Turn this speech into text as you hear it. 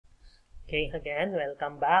Okay, again,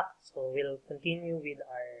 welcome back. So we'll continue with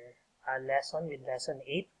our lesson with lesson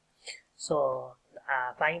 8. So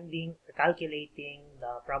calculating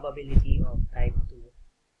the probability of type 2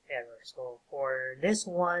 error. So for this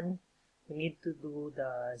one, we need to do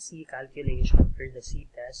the C calculation for the C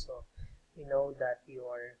test. So we know that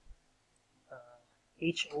your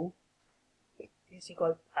HO is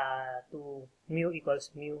equal to mu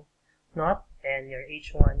equals mu naught, and your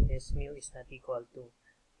H1 is mu is not equal to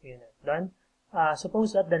mu naught. Done.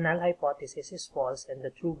 Suppose that the null hypothesis is false and the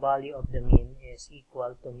true value of the mean is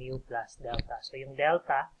equal to mu plus delta. So yung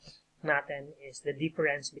delta natin is the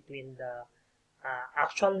difference between the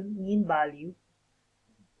actual mean value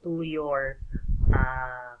to your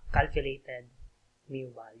calculated mu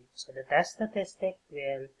value. So the test statistic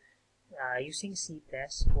will using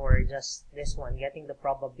C-test for just this one, getting the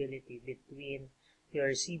probability between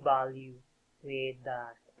your C value with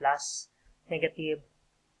plus negative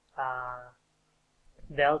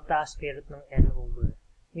delta square root ng n over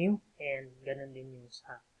mu, and ganun din yung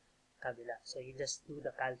sa kabila. So you just do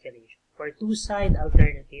the calculation. For two-side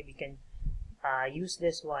alternative, you can use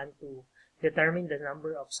this one to determine the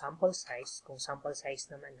number of sample size, kung sample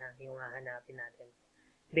size naman yung hahanapin natin,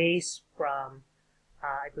 based from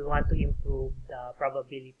if we want to improve the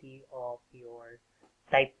probability of your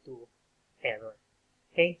type 2 error.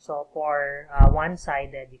 Okay, so for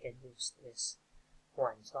one-sided, you can use this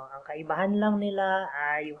one. So ang kaibahan lang nila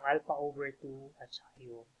ay yung alpha over 2 at saka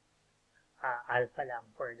yung alpha lang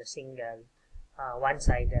for the single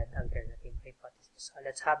one-sided alternative hypothesis. So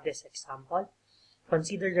let's have this example.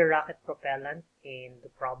 Consider the rocket propellant in the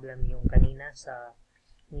problem yung kanina sa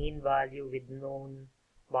mean value with known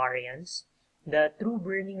variance. The true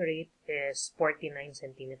burning rate is 49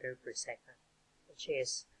 cm per second, which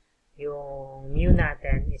is yung mu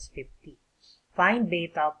natin is 50. Find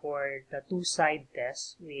beta for the two-side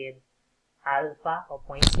test with alpha of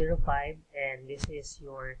 0.05, and this is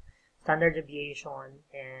your standard deviation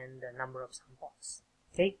and the number of samples.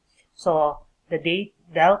 Okay, so the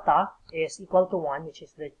delta is equal to 1, which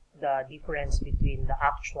is the difference between the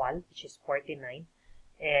actual, which is 49,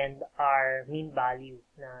 and our mean value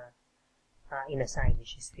na inassign,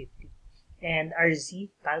 which is 50. And our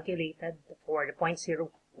Z calculated for the 0.05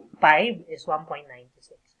 is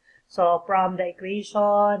 1.96. So from the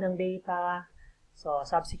equation ng data, so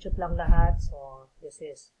substitute lang lahat. So this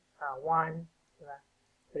is 1, diba?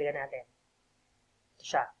 Tuligan natin. Ito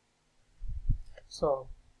siya. So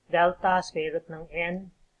delta square root ng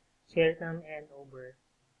n over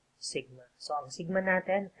sigma. So ang sigma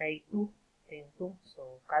natin ay 2. Ito yung 2.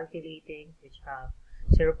 So calculating, which have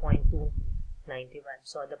 0.295.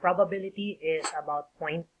 So the probability is about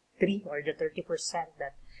 0.3, or the 30%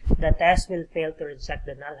 that the test will fail to reject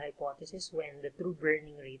the null hypothesis when the true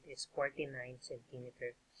burning rate is 49 cm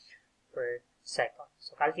per second.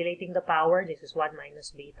 So calculating the power, this is 1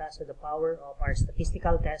 minus beta. So the power of our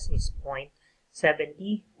statistical test is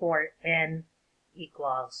 0.70 for n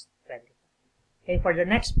equals 25. Okay, for the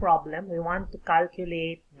next problem, we want to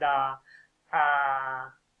calculate the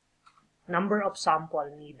number of sample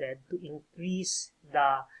needed to increase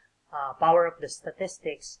the power of the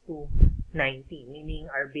statistics to 90, meaning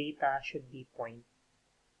our beta should be 0.1,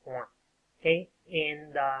 okay,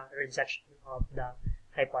 in the rejection of the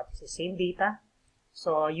hypothesis. Same beta.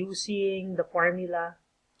 So using the formula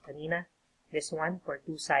kanina, this one for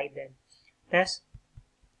two-sided test,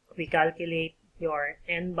 we calculate your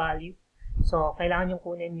n value. So kailangan yung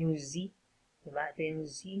kunin yung z, diba? Ito yung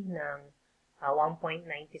z ng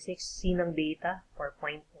 1.96, C ng beta for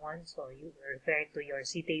 0.1, so you refer to your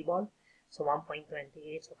C table, so 1.28,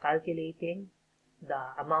 so calculating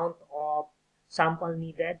the amount of sample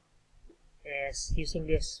needed is using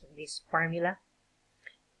this formula,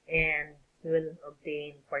 and we will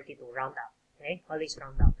obtain 42, round up, okay, always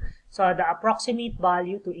round up. So the approximate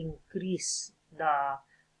value to increase the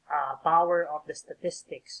power of the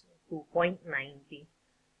statistics to 0.90,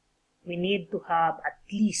 we need to have at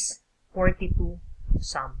least 42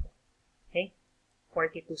 sample, okay?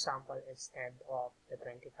 42 sample instead of the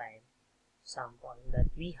 25 sample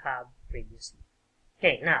that we have previously.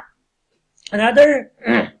 Okay, now, another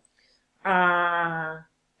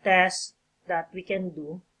test that we can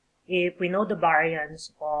do if we know the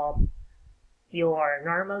variance of your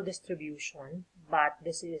normal distribution, but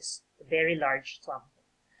this is a very large sample.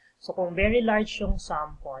 So kung very large yung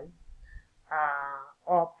sample,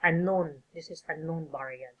 of unknown, this is unknown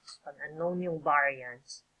variance. Pag unknown yung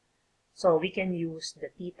variance, so we can use the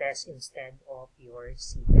t-test instead of your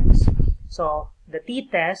c-test. So the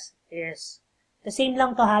t-test is the same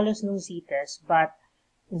lang to halos nung c-test, but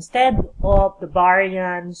instead of the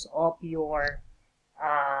variance of your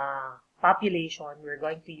population, we're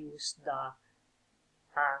going to use the,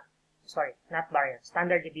 not variance,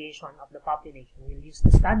 standard deviation of the population. We'll use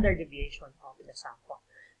the standard deviation of the sample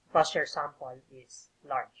because your sample is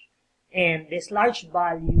large. And this large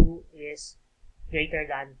value is greater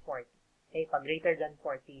than 40. Okay, pag greater than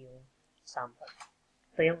 40 yung sample.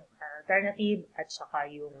 Ito yung alternative at saka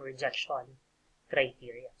yung rejection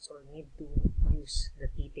criteria. So, we need to use the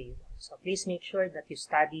t-table. So, please make sure that you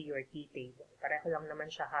study your t-table. Pareho lang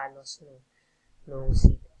naman siya halos no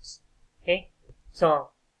c-test. Okay?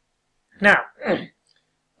 So, now,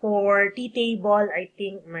 for t-table, I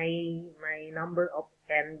think may number of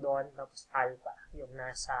n doon, tapos alpha, yung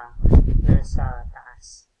nasa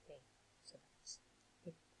taas. Okay? So,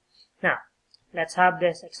 okay. Now, let's have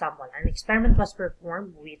this example. An experiment was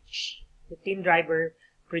performed which 15 driver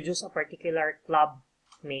produced a particular club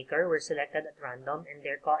maker were selected at random and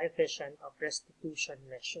their coefficient of restitution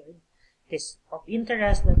measured. It is of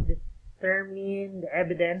interest that determine the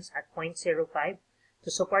evidence at 0.05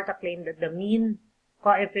 to support a claim that the mean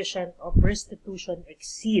coefficient of restitution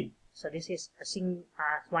exceed, so this is a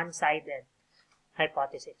one-sided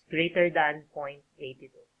hypothesis, greater than 0.82.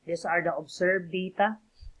 These are the observed data,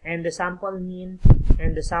 and the sample mean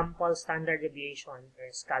and the sample standard deviation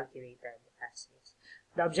is calculated as is.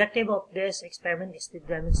 The objective of this experiment is to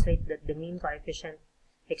demonstrate that the mean coefficient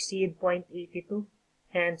exceed 0.82,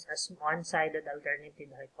 hence a one-sided alternative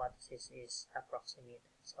hypothesis is approximated.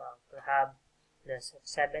 So to have the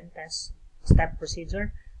 7 step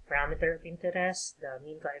procedure, parameter of interest, the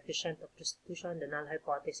mean coefficient of restitution, the null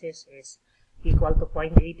hypothesis is equal to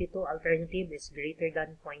 0.82, alternative is greater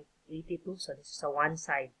than 0.82, so this is a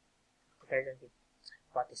one-side alternative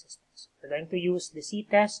hypothesis test. We're going to use the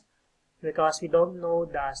c-test because we don't know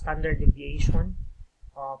the standard deviation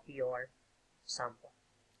of your sample.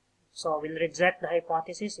 So we'll reject the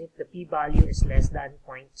hypothesis if the p-value is less than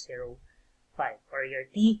 0.05. For your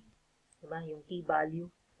t, diba, yung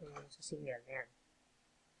t-value, yung sa single, yan,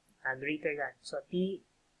 greater than. So t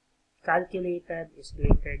calculated is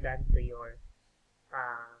greater than to your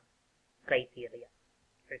criteria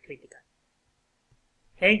or critical.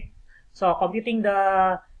 Okay, so computing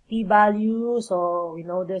the t-value, so we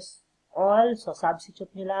know this all, so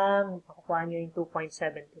substitute nyo lang, makukuha nyo yung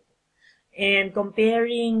 2.72. And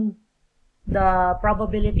comparing the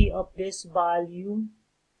probability of this value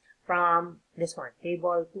from this one,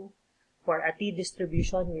 table 2, for a t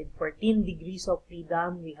distribution with 14 degrees of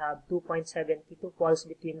freedom, we have 2.72 falls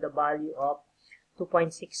between the value of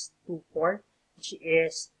 2.624, which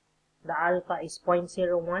is the alpha is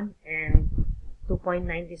 0.01 and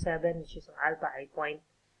 2.97, which is ang alpha ay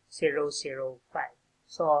 0.005.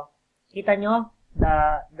 So, kita nyo,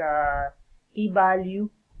 the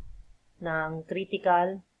t-value ng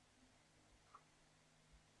critical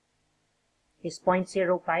is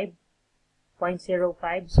 0.05.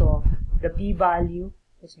 So, the p-value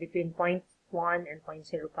is between 0.1 and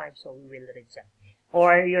 0.05, so we will reject.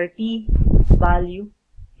 Or your t-value,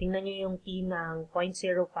 tingnan nyo yung t ng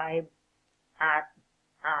 0.05 at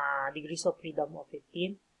degrees of freedom of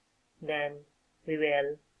 15, then we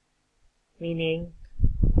will, meaning,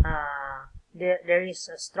 there is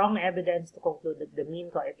a strong evidence to conclude that the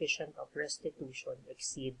mean coefficient of restitution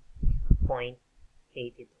exceed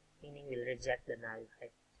 0.82, meaning we'll reject the null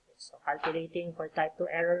hypothesis. So, calculating for type 2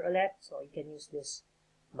 error ulit, so you can use this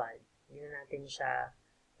value. Hindi na natin siya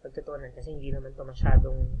pagtutunan kasi hindi naman ito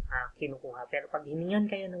masyadong kinukuha. Pero pag hiningan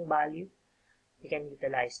kayo ng value, you can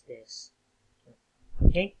utilize this.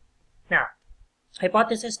 Okay? Now,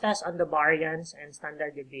 hypothesis test on the variance and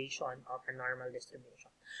standard deviation of a normal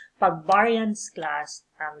distribution. Pag variance class,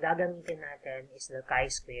 ang gagamitin natin is the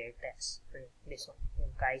chi-square test. This one,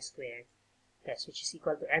 yung chi-square test, which is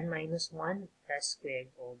equal to n-1 test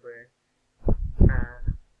squared over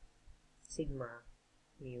sigma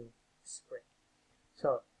mu squared.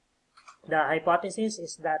 So, the hypothesis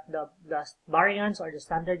is that the variance or the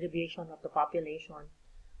standard deviation of the population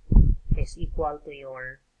is equal to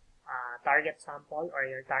your target sample or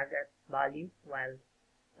your target value, while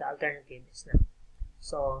the alternative is not.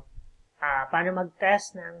 So, paano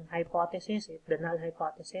mag-test ng hypothesis, if the null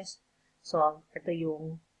hypothesis? So, ito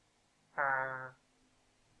yung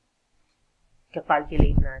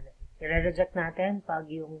calculate natin. I-reject natin pag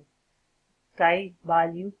yung chi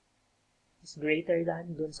value is greater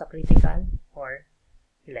than dun sa critical or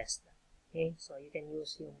less than. Okay? So, you can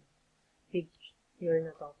use yung figure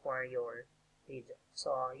na to for your region.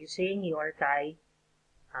 So, using your chi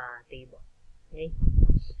table. Okay?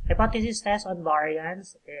 Hypothesis test on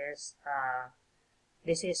variance is,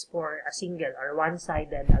 this is for a single or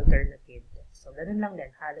one-sided alternative test. So, ganun lang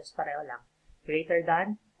din. Halos pareho lang. Greater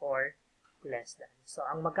than or less than. So,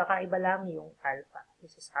 ang magkakaiba lang yung alpha.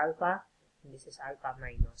 This is alpha, and this is alpha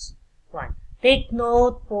minus 1. Take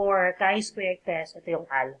note for chi-square test, ito yung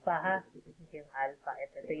alpha ha. Ito yung alpha.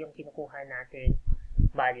 Ito yung kinukuha natin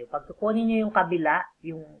value. Pag kukunin nyo yung kabila,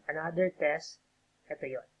 yung another test, ito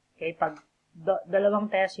yun. Okay, pag dalawang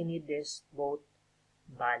test, you need this both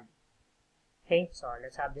value. Okay, so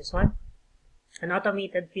let's have this one. An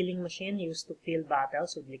automated filling machine used to fill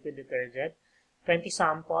bottles with liquid detergent. 20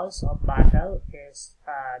 samples of bottle is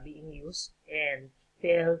being used and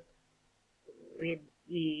filled with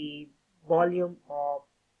the volume of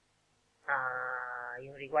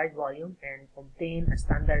yung required volume and obtain a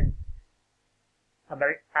standard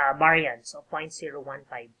variance of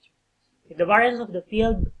 0.0153. If the variance of the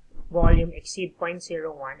filled volume exceed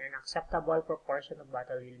 0.01, an acceptable proportion of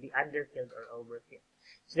bottle will be underfilled or overfilled.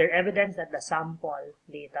 Is there evidence that the sample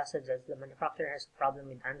data suggests the manufacturer has a problem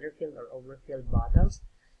with underfilled or overfilled bottles?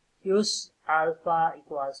 Use alpha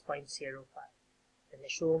equals 0.05 and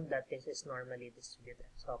assume that this is normally distributed.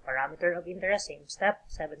 So, parameter of interest, same step,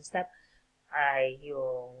 7th step, ay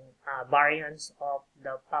yung variance of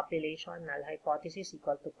the population, null hypothesis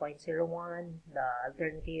equal to 0.01. The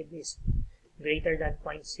alternative is greater than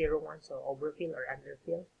 0.01, so overfill or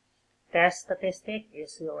underfill. Test statistic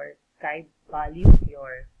is your chi value,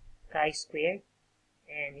 your chi-squared.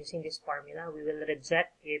 And using this formula, we will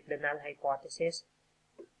reject if the null hypothesis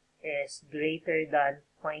is greater than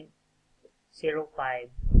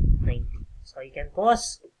 0.0590. So, you can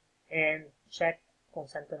pause and check kung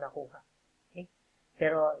saan ito nakuha. Okay?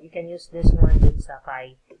 Pero, you can use this one din sa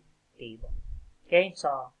chi table. Okay?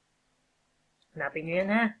 So, hanapin nyo yan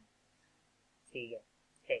ha. Sige.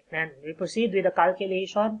 Okay. Then, we proceed with the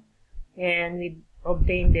calculation and we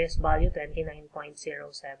obtain this value,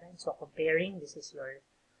 29.07. So, comparing, this is your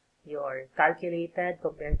calculated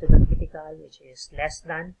compared to the critical, which is less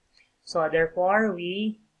than. So, therefore,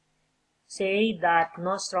 we say that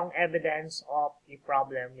no strong evidence of a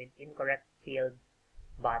problem with incorrect filled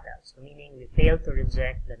bottles. So, meaning we fail to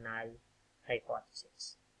reject the null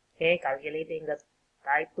hypothesis. Okay, calculating the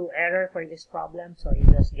type 2 error for this problem. So, you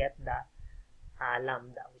just get the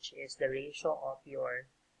lambda, which is the ratio of your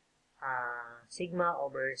sigma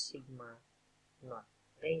over sigma naught.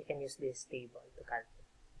 Okay, you can use this table to calculate.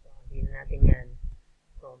 So, hindi natin yan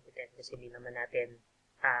competent kasi hindi naman natin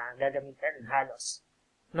gagamitan halos.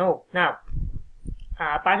 No. Now,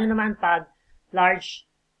 paano naman pag large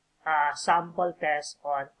sample test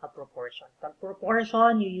on a proportion? Pag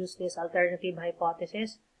proportion, you use this alternative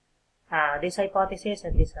hypothesis, this hypothesis,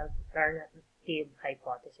 and this alternative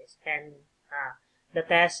hypothesis. And the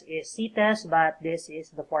test is C-test, but this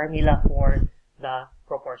is the formula for the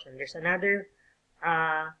proportion. There's another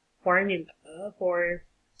formula for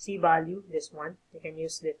C-value, this one. You can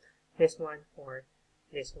use this one for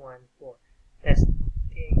this one for testing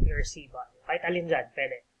your C-value. Kahit alin dyan,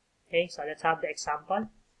 pwede. Okay, so let's have the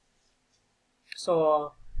example.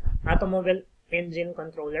 So, automobile engine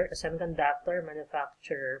controller, a semiconductor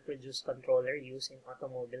manufacturer produced controller used in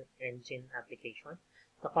automobile engine application.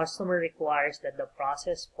 The customer requires that the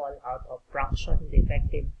process fall out of fraction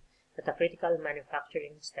defective at a critical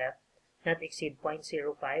manufacturing step not exceed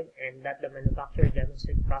 0.05 and that the manufacturer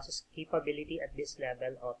demonstrate process capability at this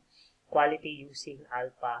level of quality using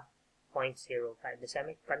alpha 0.05. The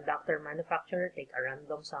semiconductor manufacturer take a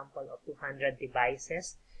random sample of 200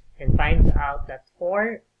 devices and find out that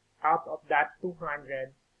 4 out of that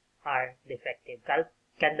 200 are defective.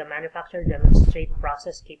 Can the manufacturer demonstrate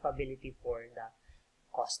process capability for the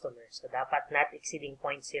customer? So, dapat not exceeding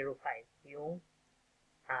 0.05 yung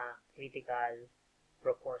critical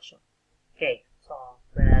proportion. Okay, so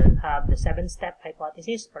we'll have the 7-step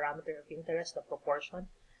hypothesis, parameter of interest, the proportion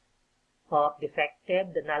of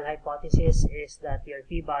defective. The null hypothesis is that your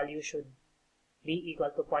p-value should be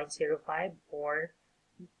equal to 0.05, or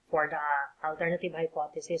for the alternative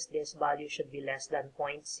hypothesis, this value should be less than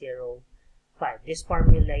 0.05. This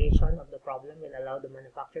formulation of the problem will allow the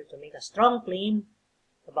manufacturer to make a strong claim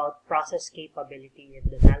about process capability if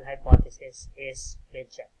the null hypothesis is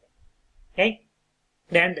rejected. Okay?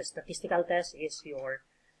 Then the statistical test is your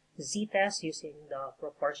z-test using the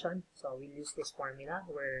proportion. So we'll use this formula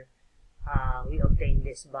where we obtain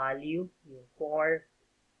this value for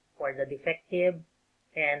the defective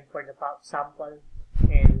and for the sample,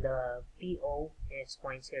 and the PO is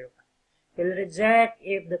 0.05. We'll reject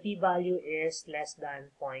if the p-value is less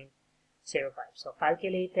than 0.05. So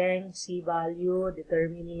calculating c-value,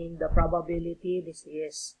 determining the probability. This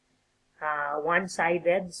is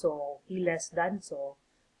one-sided, so p less than. So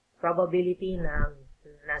probability ng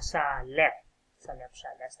nasa left, sa left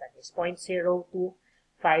siya, less than is 0.02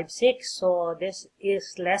 0.56. So this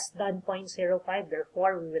is less than 0.05.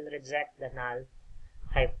 Therefore, we will reject the null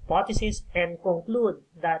hypothesis and conclude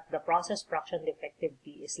that the process fraction defective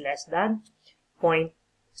P is less than 0.05.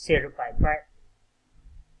 Right?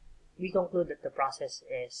 We conclude that the process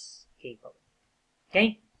is capable.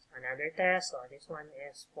 Okay? So another test. So this one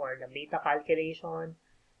is for the beta calculation.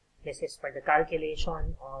 This is for the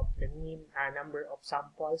calculation of the mean number of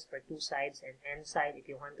samples for two sides and n side. If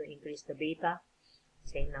you want to increase the beta,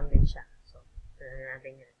 same lang din siya. So,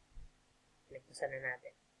 natin yan. Nagpasan na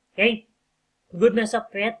natin. Okay? Goodness of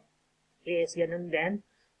fit is ganun din.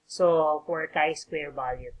 So, for chi-square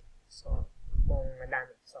value. So, kung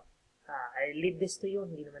madami. So, I'll leave this to you.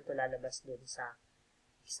 Hindi naman to lalabas dun sa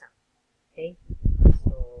exam. Okay?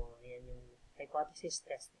 So, yan yung hypothesis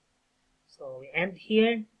testing. So, we end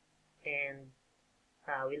here and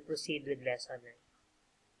we'll proceed with lesson 9.